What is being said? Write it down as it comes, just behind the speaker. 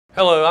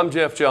Hello, I'm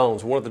Jeff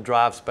Jones, one of the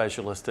drive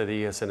specialists at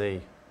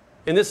ES&E.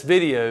 In this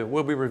video,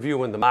 we'll be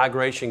reviewing the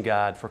migration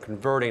guide for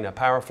converting a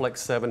PowerFlex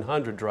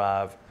 700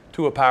 drive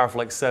to a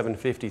PowerFlex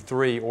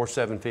 753 or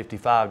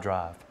 755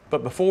 drive.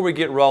 But before we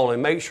get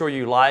rolling, make sure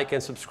you like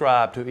and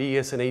subscribe to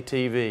ES&E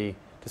TV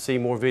to see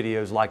more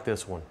videos like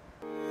this one.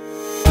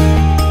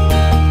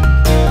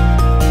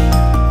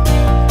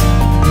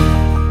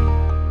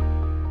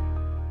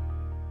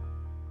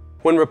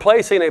 When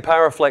replacing a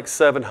PowerFlex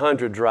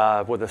 700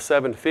 drive with a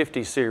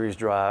 750 series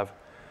drive,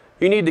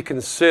 you need to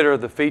consider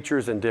the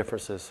features and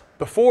differences.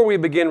 Before we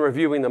begin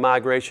reviewing the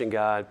migration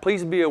guide,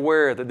 please be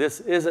aware that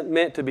this isn't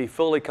meant to be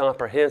fully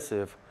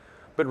comprehensive,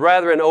 but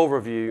rather an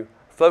overview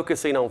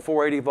focusing on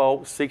 480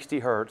 volt,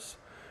 60 Hz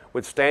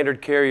with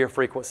standard carrier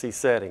frequency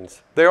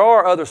settings. There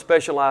are other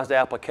specialized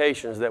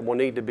applications that will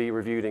need to be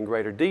reviewed in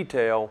greater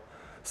detail,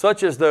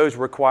 such as those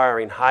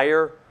requiring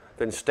higher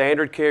than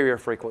standard carrier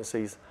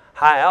frequencies,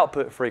 high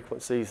output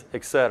frequencies,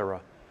 etc.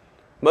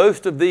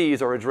 Most of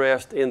these are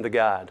addressed in the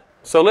guide.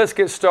 So let's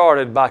get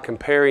started by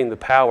comparing the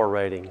power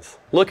ratings.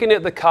 Looking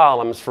at the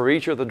columns for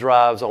each of the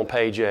drives on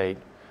page 8,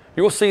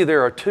 you'll see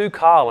there are two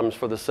columns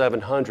for the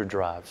 700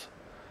 drives.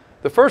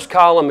 The first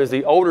column is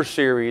the older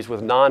series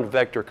with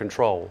non-vector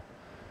control.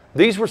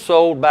 These were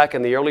sold back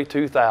in the early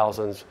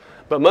 2000s,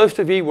 but most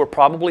of you will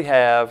probably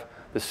have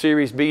the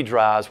Series B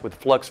drives with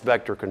flux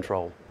vector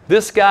control.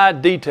 This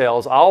guide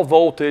details all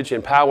voltage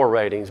and power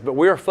ratings, but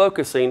we are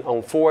focusing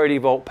on 480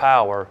 volt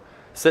power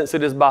since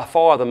it is by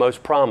far the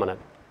most prominent.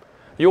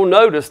 You'll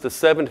notice the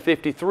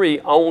 753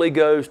 only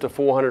goes to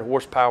 400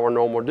 horsepower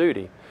normal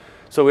duty.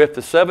 So if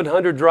the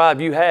 700 drive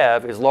you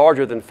have is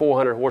larger than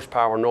 400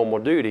 horsepower normal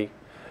duty,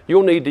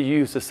 you'll need to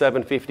use the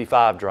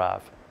 755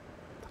 drive.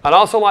 I'd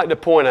also like to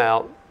point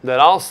out that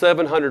all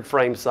 700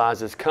 frame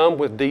sizes come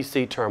with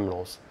DC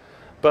terminals.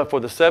 But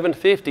for the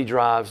 750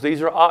 drives, these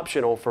are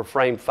optional for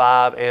frame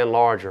 5 and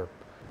larger.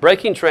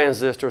 Braking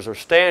transistors are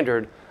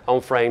standard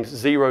on frames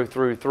 0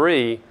 through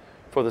 3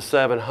 for the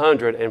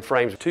 700 and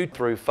frames 2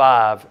 through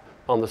 5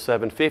 on the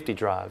 750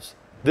 drives.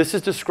 This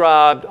is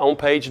described on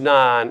page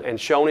 9 and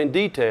shown in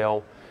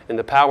detail in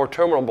the power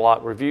terminal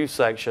block review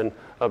section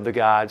of the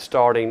guide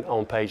starting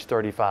on page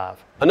 35.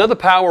 Another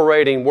power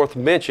rating worth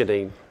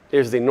mentioning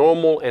is the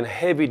normal and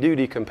heavy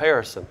duty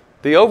comparison.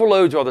 The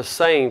overloads are the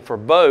same for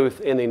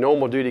both in the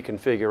normal duty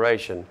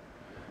configuration,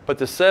 but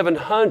the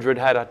 700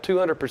 had a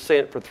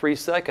 200% for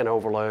 3-second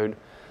overload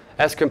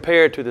as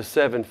compared to the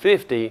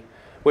 750,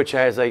 which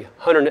has a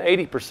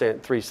 180%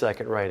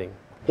 3-second rating.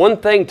 One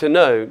thing to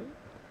note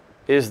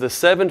is the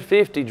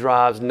 750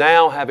 drives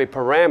now have a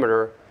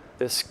parameter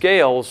that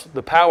scales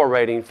the power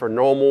rating for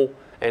normal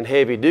and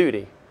heavy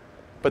duty,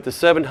 but the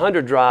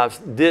 700 drives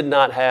did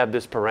not have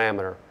this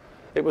parameter.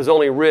 It was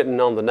only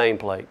written on the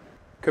nameplate.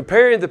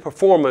 Comparing the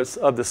performance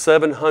of the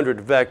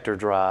 700 vector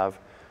drive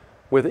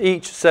with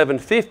each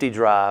 750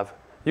 drive,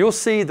 you'll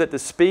see that the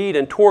speed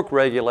and torque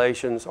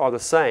regulations are the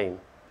same.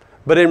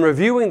 But in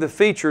reviewing the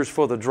features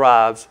for the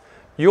drives,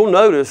 you'll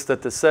notice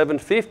that the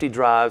 750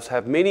 drives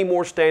have many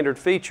more standard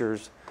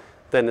features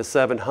than the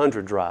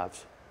 700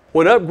 drives.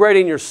 When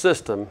upgrading your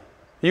system,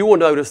 you will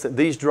notice that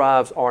these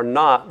drives are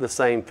not the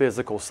same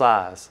physical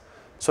size.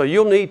 So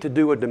you'll need to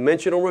do a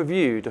dimensional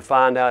review to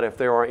find out if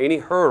there are any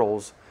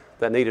hurdles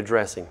that need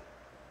addressing.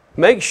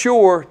 Make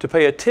sure to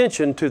pay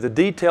attention to the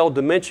detailed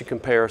dimension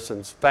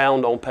comparisons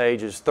found on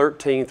pages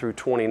 13 through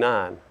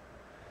 29.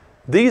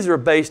 These are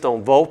based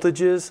on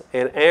voltages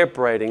and amp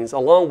ratings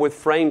along with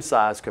frame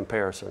size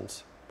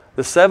comparisons.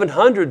 The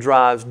 700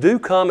 drives do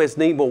come as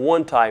NEMA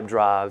 1 type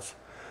drives,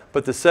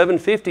 but the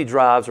 750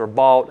 drives are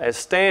bought as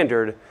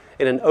standard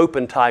in an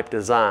open type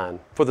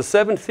design. For the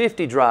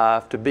 750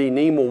 drive to be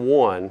NEMA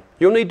 1,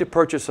 you'll need to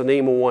purchase a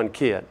NEMA 1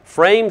 kit.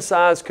 Frame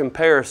size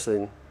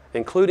comparison,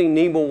 including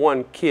NEMA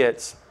 1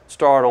 kits,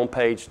 start on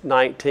page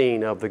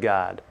 19 of the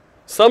guide.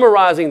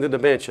 Summarizing the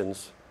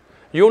dimensions,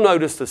 you'll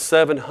notice the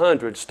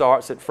 700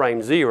 starts at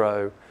frame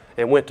 0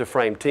 and went to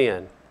frame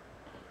 10,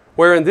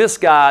 where in this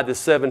guide the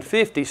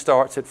 750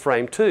 starts at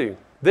frame 2.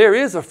 There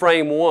is a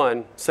frame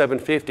 1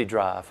 750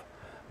 drive,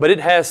 but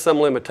it has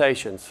some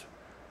limitations.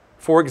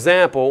 For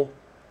example,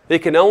 it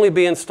can only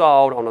be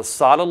installed on a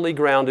solidly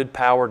grounded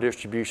power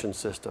distribution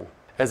system.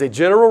 As a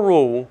general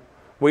rule,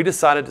 we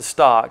decided to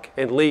stock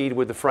and lead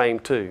with the frame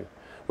 2.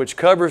 Which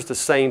covers the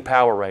same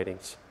power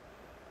ratings.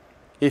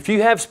 If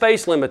you have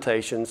space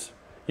limitations,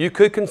 you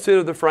could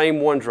consider the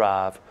frame 1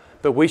 drive,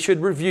 but we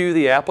should review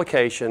the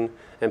application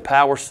and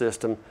power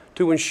system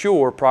to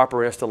ensure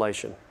proper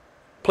installation.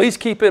 Please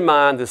keep in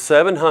mind the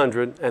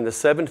 700 and the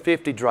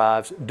 750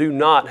 drives do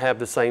not have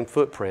the same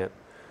footprint,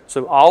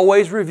 so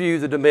always review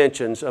the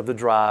dimensions of the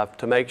drive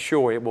to make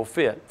sure it will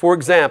fit. For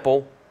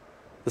example,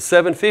 the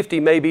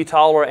 750 may be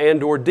taller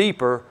and/or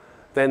deeper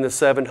than the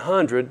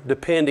 700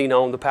 depending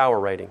on the power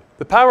rating.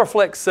 The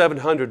PowerFlex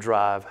 700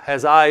 drive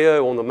has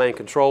I/O on the main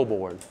control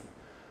board.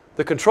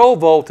 The control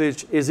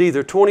voltage is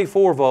either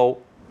 24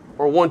 volt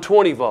or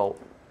 120 volt.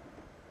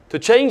 To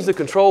change the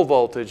control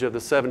voltage of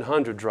the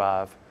 700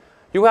 drive,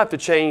 you'll have to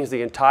change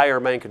the entire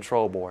main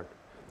control board.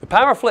 The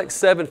PowerFlex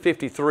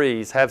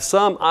 753s have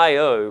some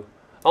I/O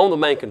on the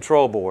main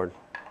control board,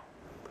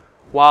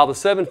 while the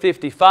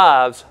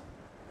 755s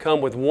come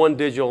with one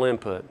digital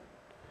input.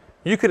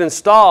 You could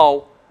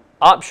install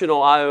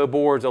optional I/O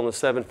boards on the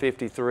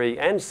 753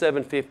 and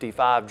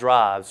 755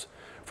 drives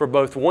for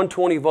both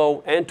 120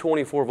 volt and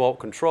 24 volt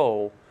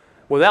control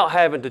without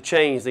having to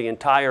change the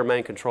entire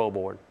main control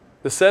board.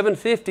 The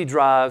 750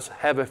 drives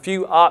have a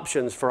few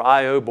options for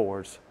I/O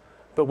boards,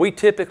 but we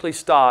typically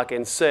stock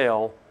and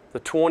sell the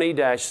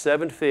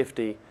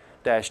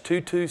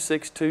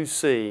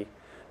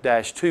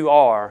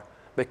 20-750-2262C-2R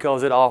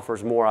because it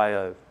offers more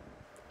I/O.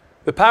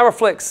 The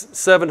PowerFlex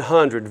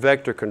 700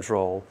 vector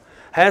control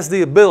has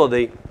the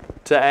ability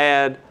to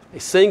add a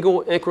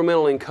single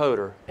incremental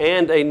encoder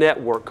and a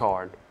network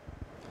card.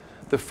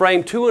 The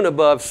frame 2 and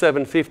above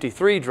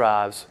 753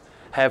 drives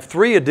have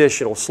 3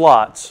 additional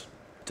slots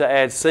to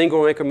add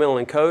single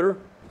incremental encoder,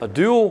 a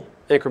dual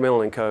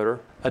incremental encoder,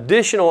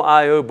 additional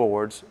I/O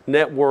boards,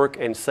 network,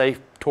 and safe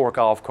torque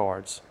off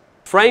cards.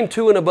 Frame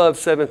 2 and above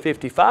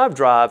 755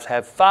 drives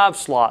have 5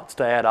 slots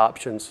to add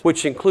options,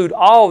 which include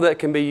all that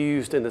can be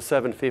used in the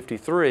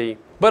 753,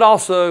 but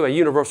also a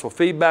universal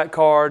feedback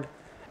card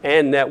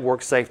and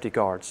network safety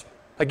cards.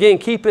 Again,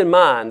 keep in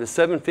mind the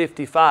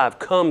 755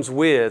 comes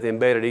with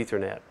embedded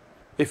Ethernet.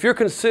 If you're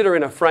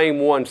considering a frame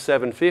 1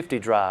 750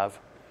 drive,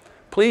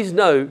 please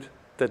note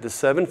that the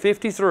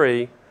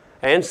 753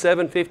 and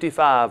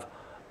 755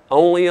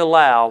 only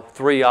allow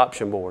 3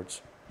 option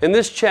boards. In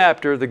this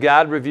chapter, the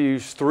guide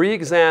reviews 3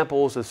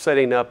 examples of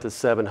setting up the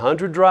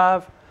 700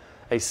 drive,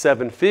 a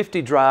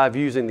 750 drive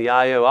using the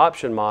I/O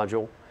option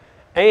module,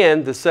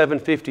 and the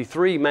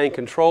 753 main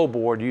control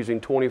board using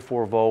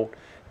 24 volt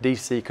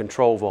DC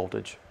control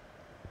voltage.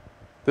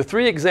 The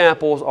 3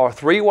 examples are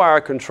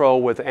 3-wire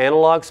control with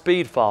analog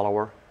speed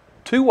follower,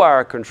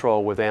 2-wire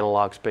control with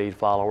analog speed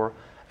follower,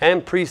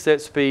 and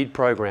preset speed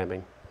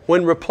programming.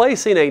 When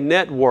replacing a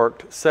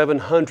networked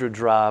 700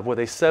 drive with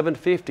a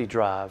 750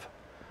 drive,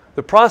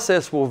 the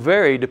process will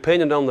vary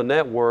depending on the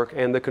network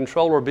and the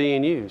controller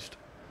being used.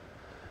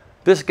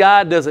 This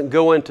guide doesn't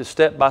go into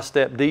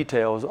step-by-step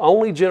details,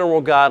 only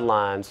general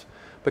guidelines,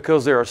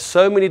 because there are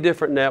so many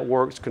different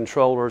networks,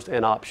 controllers,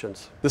 and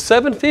options. The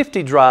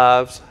 750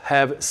 drives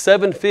have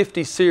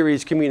 750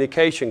 series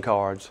communication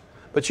cards,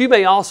 but you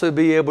may also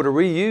be able to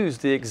reuse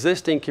the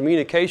existing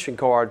communication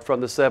card from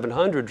the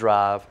 700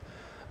 drive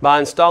by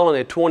installing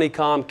a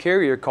 20-COM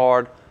carrier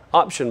card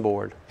option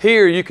board.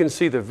 Here you can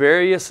see the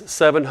various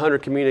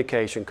 700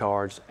 communication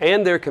cards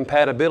and their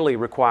compatibility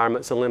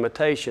requirements and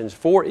limitations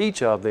for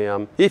each of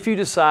them if you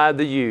decide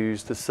to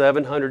use the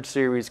 700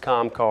 series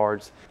COM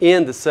cards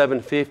in the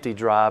 750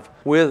 drive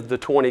with the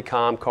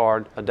 20-COM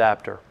card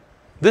adapter.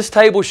 This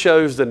table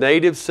shows the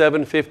native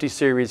 750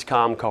 series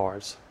COM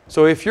cards.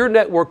 So if your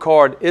network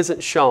card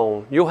isn't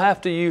shown, you'll have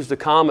to use the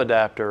COM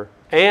adapter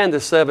and the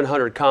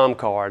 700 COM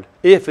card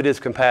if it is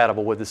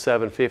compatible with the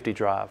 750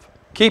 drive.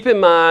 Keep in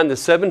mind the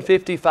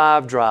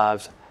 755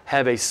 drives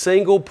have a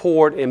single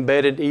port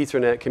embedded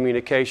Ethernet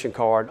communication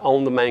card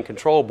on the main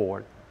control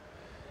board.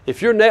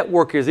 If your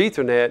network is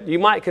Ethernet, you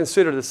might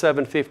consider the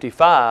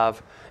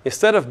 755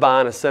 instead of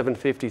buying a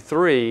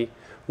 753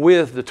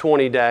 with the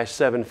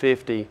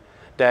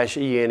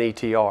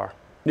 20-750-ENETR.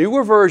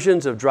 Newer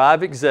versions of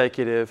Drive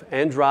Executive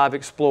and Drive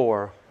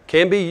Explorer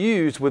can be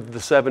used with the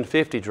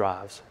 750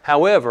 drives.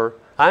 However,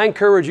 I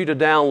encourage you to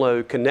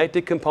download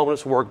Connected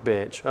Components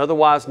Workbench,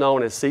 otherwise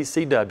known as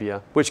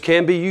CCW, which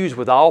can be used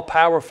with all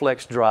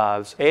PowerFlex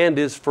drives and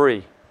is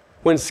free.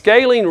 When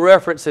scaling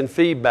reference and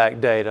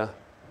feedback data,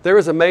 there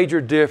is a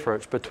major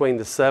difference between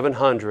the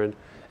 700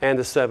 and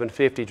the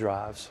 750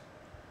 drives.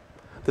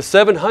 The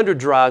 700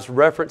 drives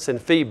reference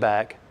and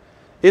feedback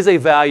is a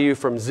value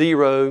from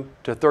 0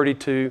 to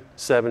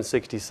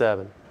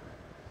 32,767.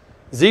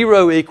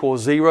 0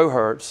 equals 0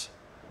 Hertz,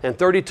 and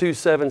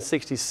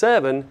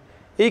 32,767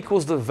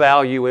 equals the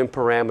value in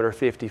parameter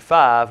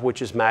 55,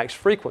 which is max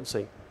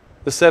frequency.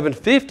 The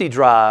 750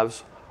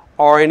 drives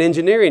are in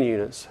engineering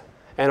units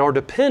and are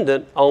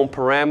dependent on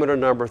parameter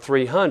number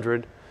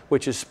 300,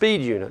 which is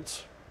speed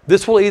units.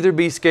 This will either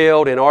be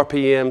scaled in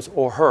RPMs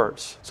or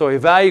Hertz. So a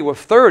value of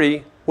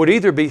 30 would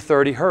either be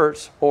 30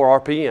 Hertz or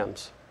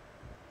RPMs.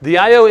 The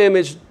I/O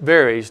image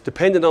varies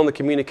depending on the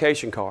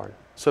communication card,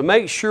 so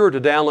make sure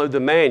to download the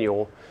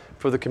manual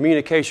for the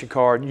communication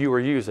card you are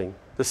using.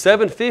 The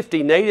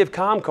 750 native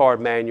COM card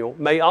manual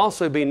may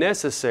also be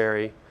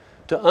necessary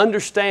to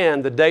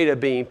understand the data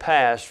being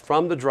passed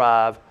from the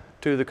drive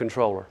to the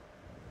controller.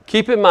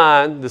 Keep in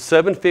mind the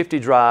 750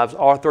 drives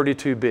are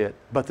 32-bit,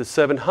 but the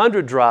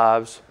 700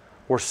 drives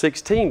were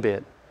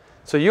 16-bit.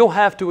 So you'll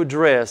have to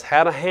address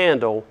how to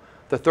handle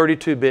the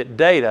 32-bit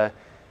data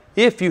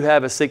if you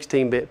have a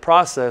 16-bit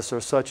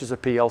processor such as a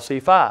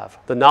PLC5.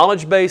 The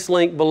knowledge base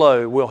link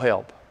below will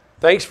help.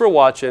 Thanks for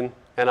watching,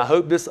 and I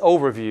hope this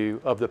overview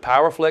of the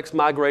PowerFlex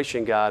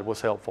migration guide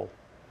was helpful.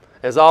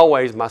 As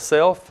always,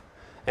 myself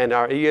and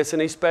our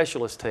ES&E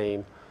specialist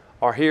team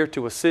are here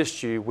to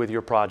assist you with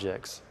your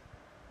projects.